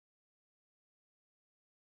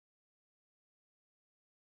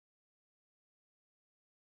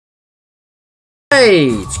Hey,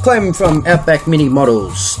 it's Clem from Outback Mini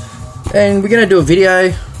Models, and we're going to do a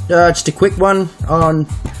video, just a quick one, on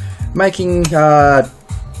making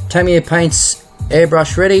Tamiya paints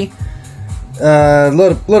airbrush ready. A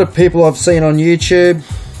lot of people I've seen on YouTube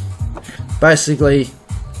basically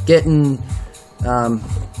getting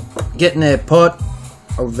their pot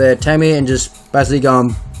of their Tamiya and just basically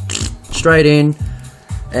going straight in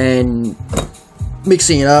and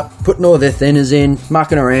mixing it up, putting all their thinners in,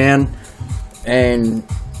 mucking around, and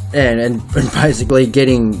basically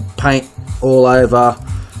getting paint all over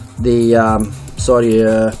the side of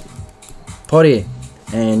your pot here.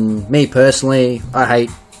 And me personally, I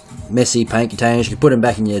hate messy paint containers. You can put them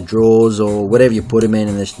back in your drawers or whatever you put them in,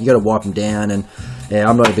 and you got to wipe them down. And yeah,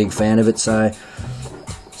 I'm not a big fan of it. So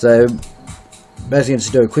basically,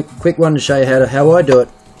 just do a quick one to show you how I do it.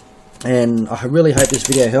 And I really hope this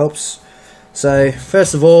video helps. So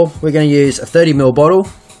first of all, we're going to use a 30ml bottle.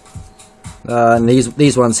 And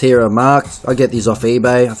these ones here are marked. I get these off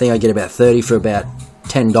eBay. I think I get about 30 for about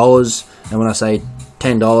 $10. And when I say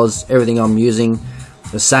 $10, everything I'm using,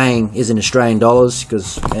 the saying, is in Australian dollars,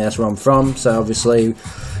 because that's where I'm from. So obviously,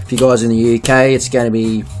 if you guys are in the UK, it's going to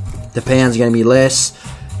be, the pound's going to be less.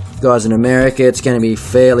 If you guys in America, it's going to be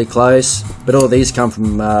fairly close. But all these come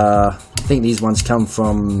from, I think these ones come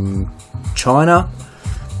from China.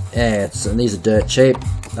 Yeah, and these are dirt cheap.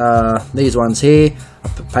 These ones here, I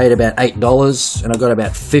paid about $8 and I got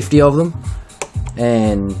about 50 of them.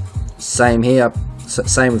 And same here,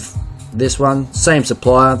 same with this one, same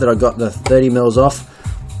supplier that I got the 30mls off.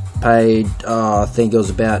 Paid, I think it was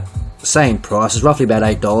about the same price, it's roughly about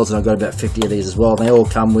 $8, and I got about 50 of these as well. They all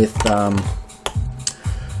come with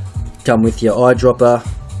your eyedropper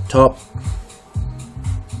top.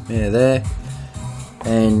 Yeah, there,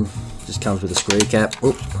 and just comes with a screw cap.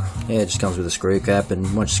 Oop. Yeah, it just comes with a screw cap,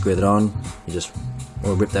 and once you screw it on, you just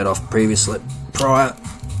rip that off prior.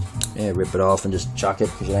 Yeah, rip it off and just chuck it,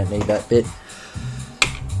 because you don't need that bit.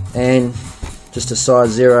 And just a size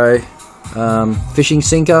 0 fishing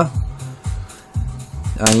sinker.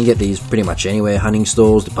 You can get these pretty much anywhere, hunting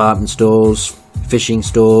stores, department stores, fishing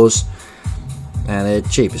stores, and they're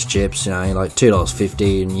cheap as chips, you know, like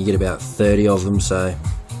 $2.50, and you get about 30 of them. So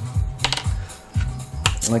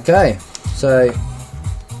okay, so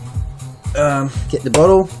get the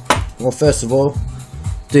bottle. Well, first of all,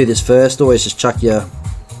 do this first. Always just chuck your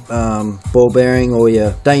ball bearing, or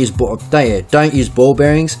your don't use ball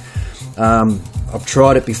bearings. I've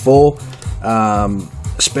tried it before,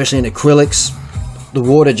 especially in acrylics. The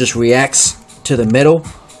water just reacts to the metal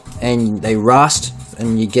and they rust,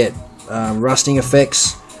 and you get rusting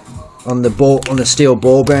effects on the steel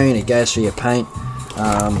ball bearing, and it goes through your paint.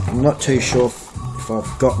 I'm not too sure if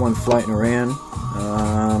I've got one floating around.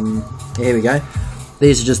 Here we go.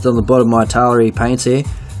 These are just on the bottom of my Tamiya paints here.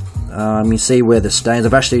 You see where the stains.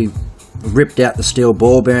 I've actually ripped out the steel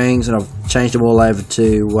ball bearings and I've changed them all over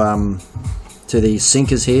to these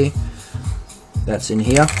sinkers here. That's in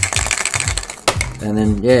here. And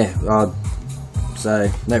then yeah, so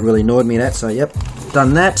that really annoyed me, that. So yep,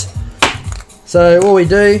 done that. So all we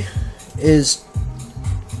do is,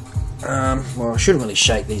 well, I shouldn't really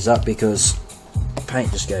shake these up because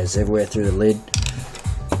paint just goes everywhere through the lid.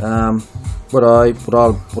 What I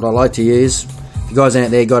like to use, if you guys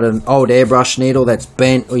out there got an old airbrush needle that's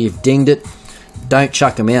bent or you've dinged it, don't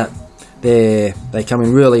chuck them out. They come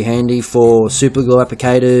in really handy for super glue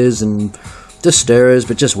applicators and just stirrers,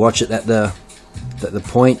 but just watch it at the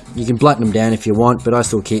point. You can blunt them down if you want, but I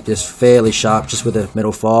still keep this fairly sharp just with a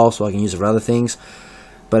metal file so I can use it for other things.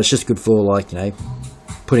 But it's just good for, like, you know,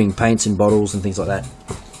 putting paints in bottles and things like that.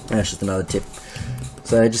 And that's just another tip.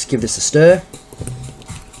 So just give this a stir.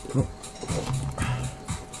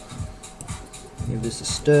 Give this a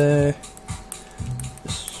stir.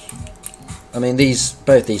 I mean,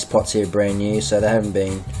 both these pots here are brand new, so they haven't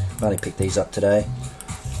been. I only picked these up today,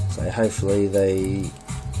 so hopefully they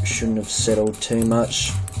shouldn't have settled too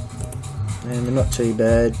much, and they're not too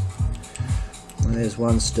bad. And there's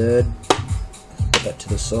one stirred. Put that to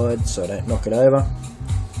the side so I don't knock it over.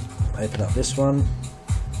 Open up this one.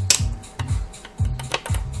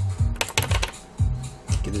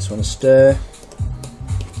 Give this one a stir.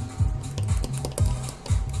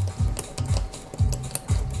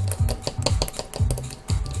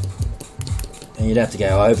 And you'd have to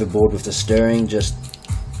go overboard with the stirring, just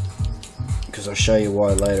because I'll show you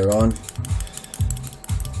why later on.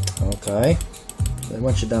 Okay, so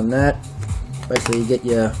once you've done that, basically you get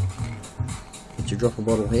your dropper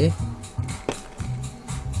bottle here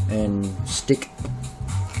and stick,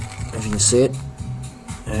 if you can see it.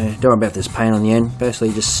 Don't worry about this paint on the end.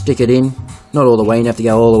 Basically, just stick it in. Not all the way. You have to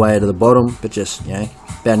go all the way to the bottom, but just, you know,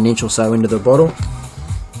 about an inch or so into the bottle,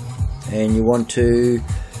 and you want to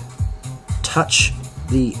touch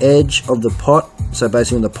the edge of the pot. So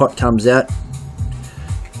basically when the pot comes out,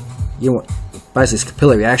 you want basically it's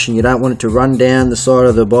capillary action. You don't want it to run down the side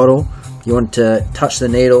of the bottle. You want to touch the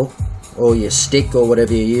needle or your stick or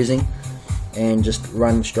whatever you're using and just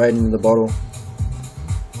run straight into the bottle.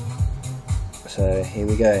 So here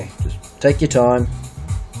we go, just take your time,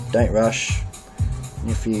 don't rush, and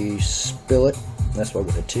if you spill it, that's what I've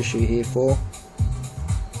got the tissue here for.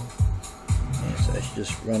 Yeah, so it's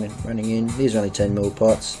just running in. These are only 10ml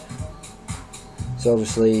pots, so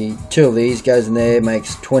obviously 2 of these goes in there,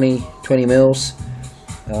 makes 20 mils.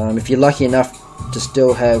 If you're lucky enough to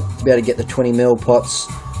still be able to get the 20ml pots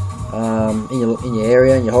in your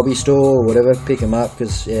area, in your hobby store or whatever, pick them up,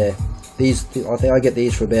 because yeah, these, I think I get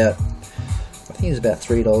these for about, I think it's about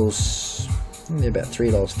 $3, they're about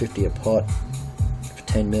 $3.50 a pot for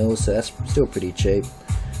 10 mils, so that's still pretty cheap.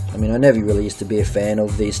 I mean, I never really used to be a fan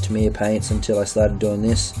of these Tamiya paints until I started doing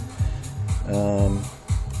this. Yeah,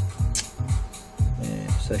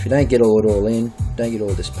 so if you don't get it all in, don't get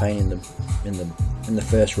all this paint in the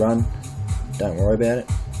first run, don't worry about it.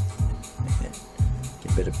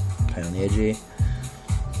 Get a bit of paint on the edge here.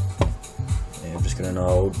 Yeah, I've just got an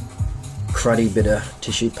old cruddy bit of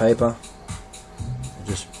tissue paper.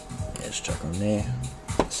 Just chuck on there.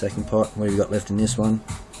 Second pot, what have you got left in this one?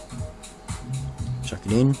 Chuck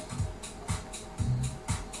it in.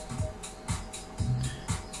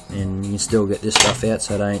 And you can still get this stuff out,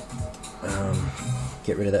 so don't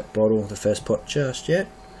get rid of that bottle, the first pot, just yet.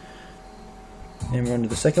 And we're on to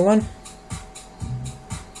the second one.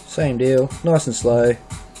 Same deal, nice and slow.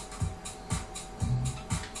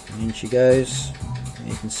 And in she goes. And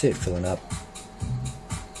you can see it filling up.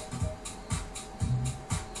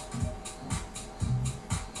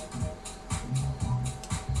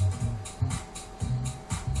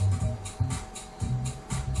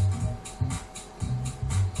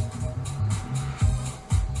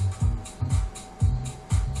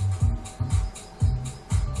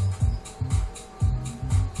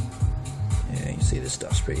 See, this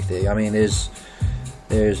stuff's pretty thick. I mean, there's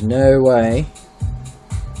no way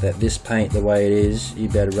that this paint, the way it is,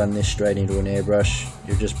 you'd better run this straight into an airbrush.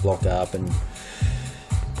 You'll just block up and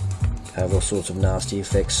have all sorts of nasty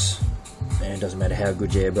effects. And it doesn't matter how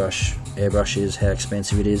good your airbrush is, how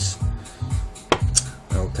expensive it is.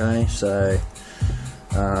 Okay, so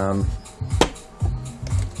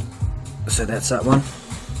so that's that one.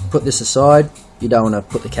 Put this aside. You don't want to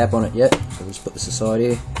put the cap on it yet, so just put this aside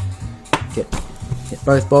here. Get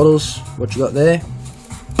both bottles, what you got there,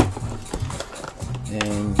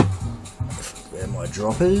 and where are my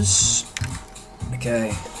droppers?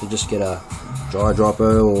 Okay, so just get a dry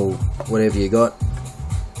dropper or whatever you got.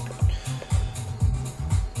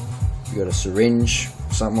 You got a syringe,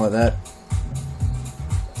 something like that,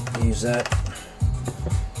 use that.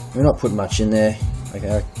 We're not putting much in there.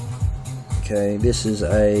 Okay, this is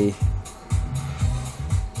a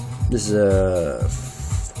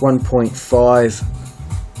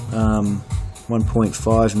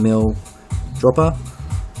 1.5 mil dropper.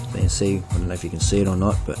 So you can see, I don't know if you can see it or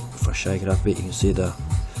not, but if I shake it up a bit, you can see there.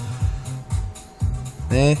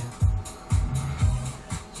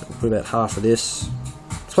 So we'll put about half of this.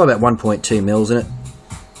 It's probably about 1.2 mils in it.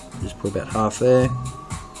 Just put about half there,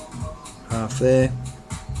 half there.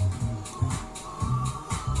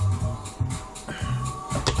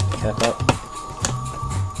 Cap up.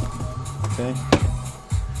 Okay.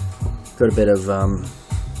 Got a bit of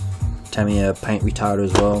Tamiya paint retarder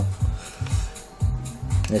as well.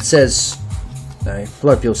 And it says, a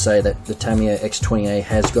lot of people say that the Tamiya X20A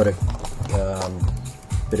has got a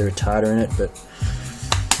bit of retarder in it, but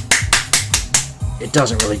it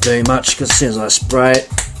doesn't really do much, because as soon as I spray it,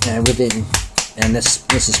 within, and this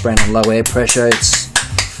is spraying on low air pressure, it's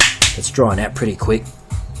drying out pretty quick,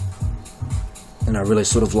 and I really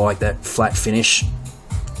sort of like that flat finish.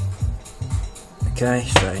 Okay,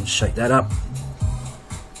 so shake that up,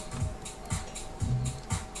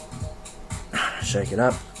 shake it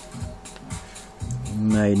up.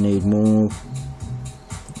 May need more,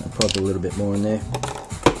 probably a little bit more in there.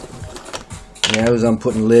 Now, as I'm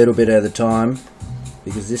putting a little bit at a time,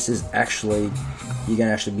 because this is actually, you're going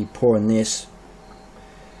to actually be pouring this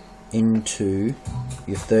into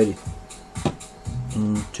your 30,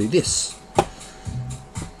 into this.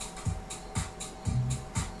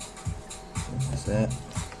 That's that.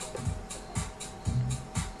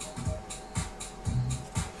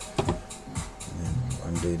 And then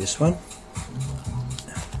undo this one.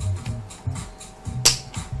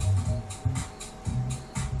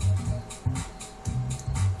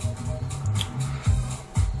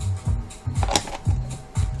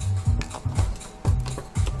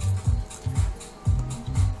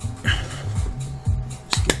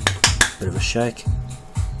 shake.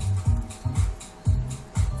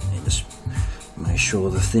 And just make sure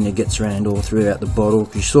the thinner gets around all throughout the bottle,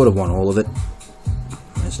 because you sort of want all of it.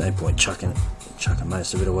 There's no point chucking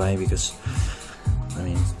most of it away, because I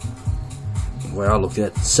mean, the way I look at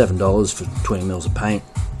it, $7 for 20 mils of paint,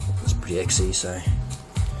 that's pretty exy, so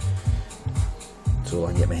that's all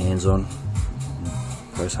I can get my hands on.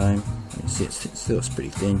 Goes home. You see it's pretty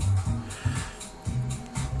thin.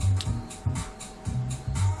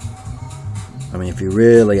 I mean, if you're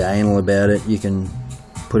really anal about it, you can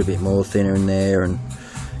put a bit more thinner in there and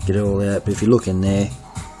get it all out, but if you look in there,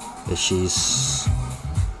 she's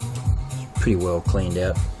pretty well cleaned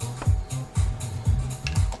out.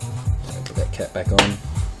 Put that cap back on.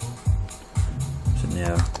 So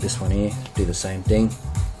now this one here, do the same thing.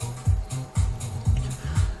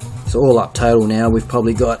 So all up total now, we've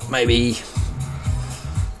probably got maybe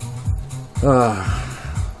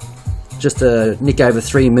just a nick over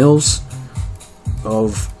 3 mils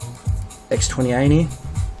of X28 here.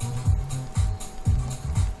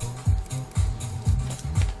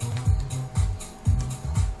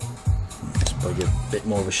 Just probably give a bit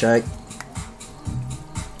more of a shake.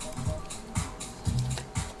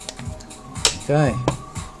 Okay,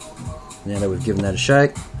 now that we've given that a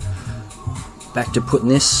shake, back to putting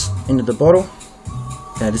this into the bottle.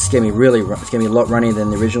 Now this is going to be it's going to be a lot runnier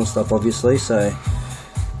than the original stuff, obviously, so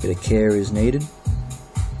a bit of care is needed.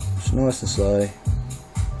 Just nice and slow.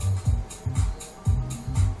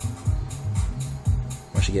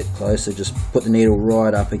 Once you get closer, just put the needle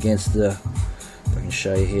right up against the, if I can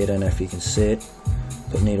show you here, I don't know if you can see it,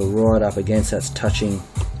 put the needle right up against, that's touching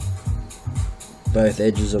both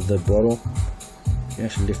edges of the bottle. You can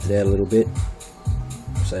actually lift it out a little bit,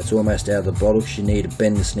 so it's almost out of the bottle, because you need to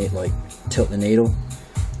bend this needle, like tilt the needle,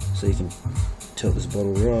 so you can tilt this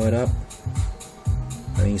bottle right up.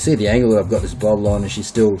 I mean, you can see the angle that I've got this bottle on, and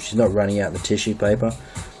she's not running out the tissue paper,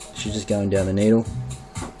 she's just going down the needle.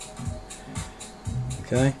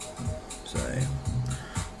 Okay, so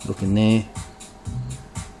look in there,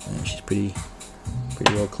 and she's pretty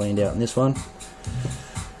well cleaned out in this one.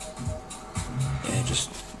 Yeah, just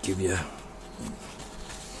give you a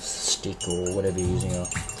stick or whatever you're using a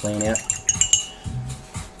clean out.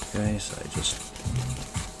 Okay, so just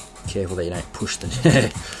careful that you don't push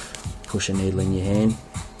a needle in your hand,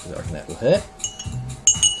 because I reckon that will hurt.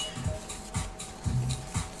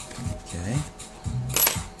 Okay,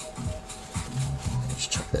 let's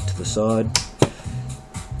chuck that to the side.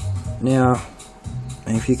 Now,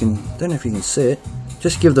 if you can, don't know if you can see it,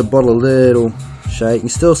 just give the bottle a little shake. You can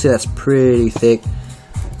still see that's pretty thick.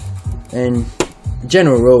 And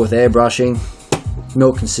general rule with airbrushing,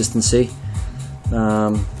 milk consistency.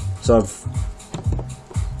 So I've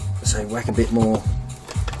whack a bit more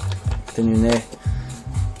thin in there,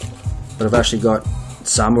 but I've actually got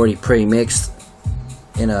some already pre-mixed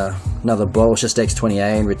in another bottle. It's just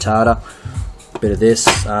X28 and retarder. A bit of this,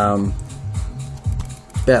 about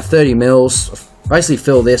 30 mils. Basically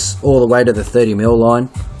fill this all the way to the 30 mil line.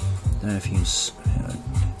 I don't know if you can, it's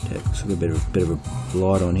got a bit of a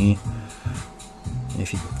light on here.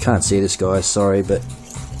 If you can't see this, guys, sorry, but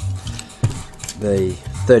the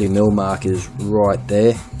 30 mil mark is right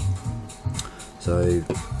there. So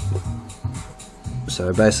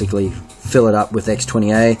basically fill it up with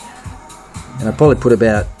X28, and I probably put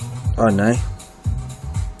about, I don't know,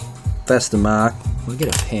 that's the mark. We'll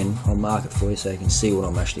get a pen, I'll mark it for you so you can see what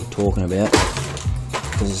I'm actually talking about,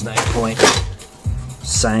 because there's no point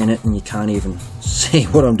saying it and you can't even see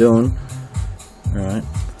what I'm doing. Alright,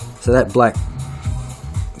 so that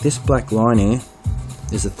this black line here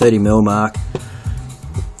is the 30 mil mark,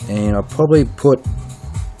 and I'll probably put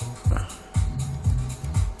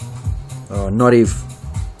not even,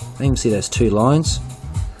 I don't even see those two lines,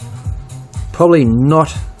 probably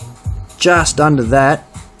not, just under that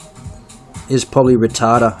is probably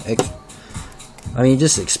retarder. I mean,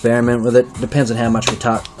 just experiment with it, depends on how much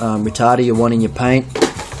retarder you want in your paint,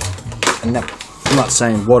 and that, I'm not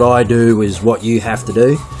saying what I do is what you have to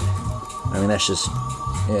do. I mean, that's just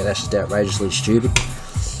outrageously stupid.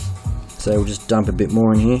 So we'll just dump a bit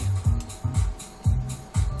more in here.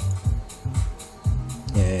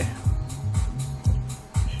 Yeah,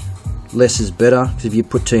 less is better, because if you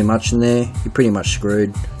put too much in there, you're pretty much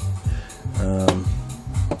screwed.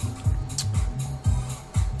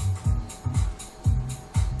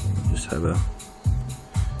 Just have a,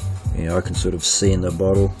 I can sort of see in the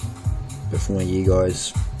bottle, but from you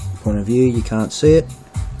guys' point of view, you can't see it.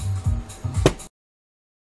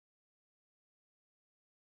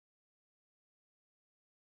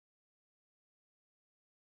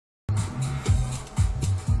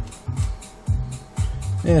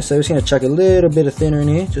 Yeah, so we're just going to chuck a little bit of thinner in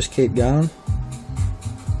here, just keep going.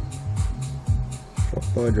 drop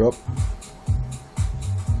by drop.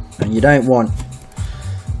 And you don't want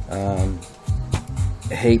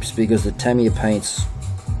heaps because the Tamiya paint's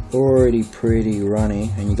already pretty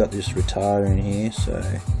runny, and you got this retarder in here. So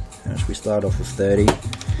we start off with 30,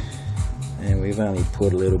 and we've only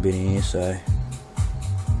put a little bit in here. So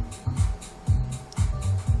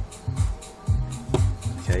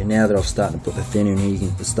okay, now that I've started to put the thinner in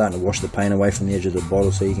here, it's starting to wash the paint away from the edge of the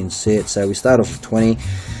bottle so you can see it. So we start off with 20,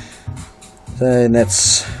 so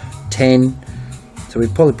that's 10, so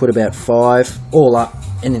we've probably put about 5 all up,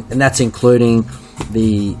 and that's including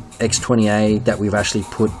the X20A that we've actually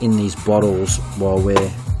put in these bottles while we're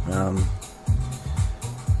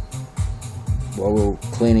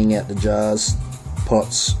cleaning out the jars,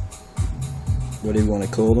 pots, whatever you want to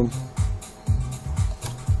call them.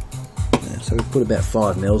 So we put about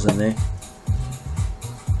 5 mils in there.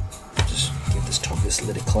 Just give this top just a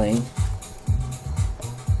little clean.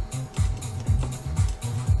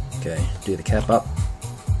 Okay, do the cap up.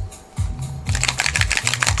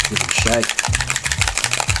 Give it a shake.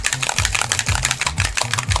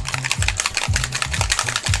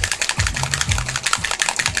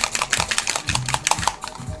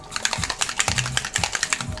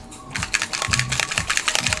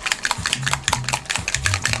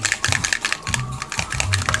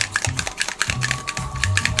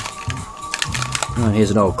 Oh,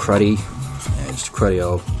 here's an old cruddy, just a cruddy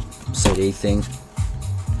old CD thing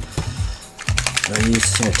that I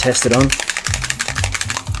used to test it on.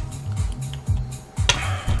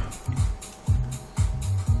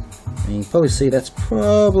 And you can probably see that's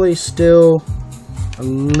probably still a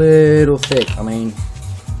little thick. I mean,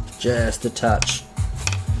 just a touch.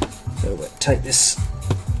 So we'll take this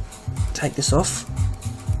off.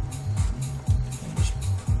 Just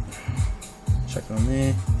chuck it on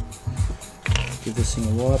there. Give this thing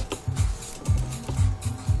a wipe.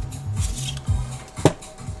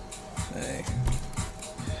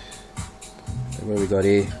 So what have we got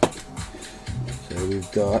here? So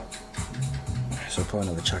we've got, so I'll probably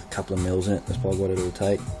another chuck a couple of mils in it. That's probably what it'll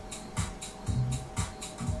take.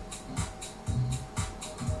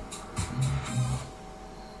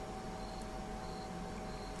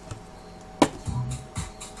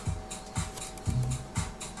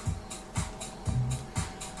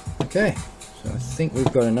 Okay. So I think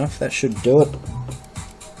we've got enough. That should do it.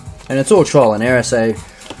 And it's all trial and error. So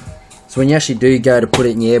when you actually do go to put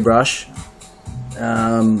it in your airbrush,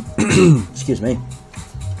 excuse me,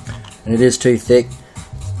 and it is too thick,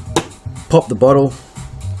 pop the bottle,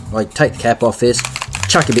 like take the cap off this,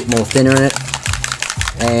 chuck a bit more thinner in it,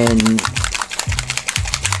 and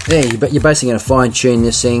yeah, you're basically going to fine tune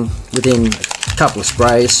this thing within a couple of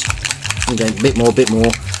sprays. You go a bit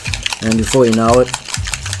more, and before you know it,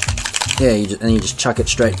 yeah, you just chuck it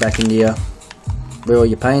straight back into your, where all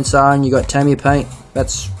your paints are, and you got Tamiya paint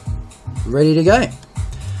that's ready to go.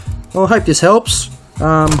 Well, I hope this helps.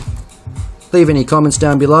 Leave any comments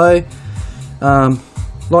down below.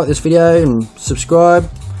 Like this video and subscribe,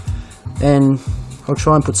 and I'll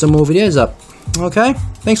try and put some more videos up. Okay,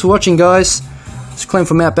 thanks for watching, guys. It's Clem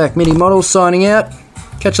from Outback Mini Models signing out.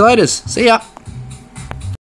 Catch you later. See ya.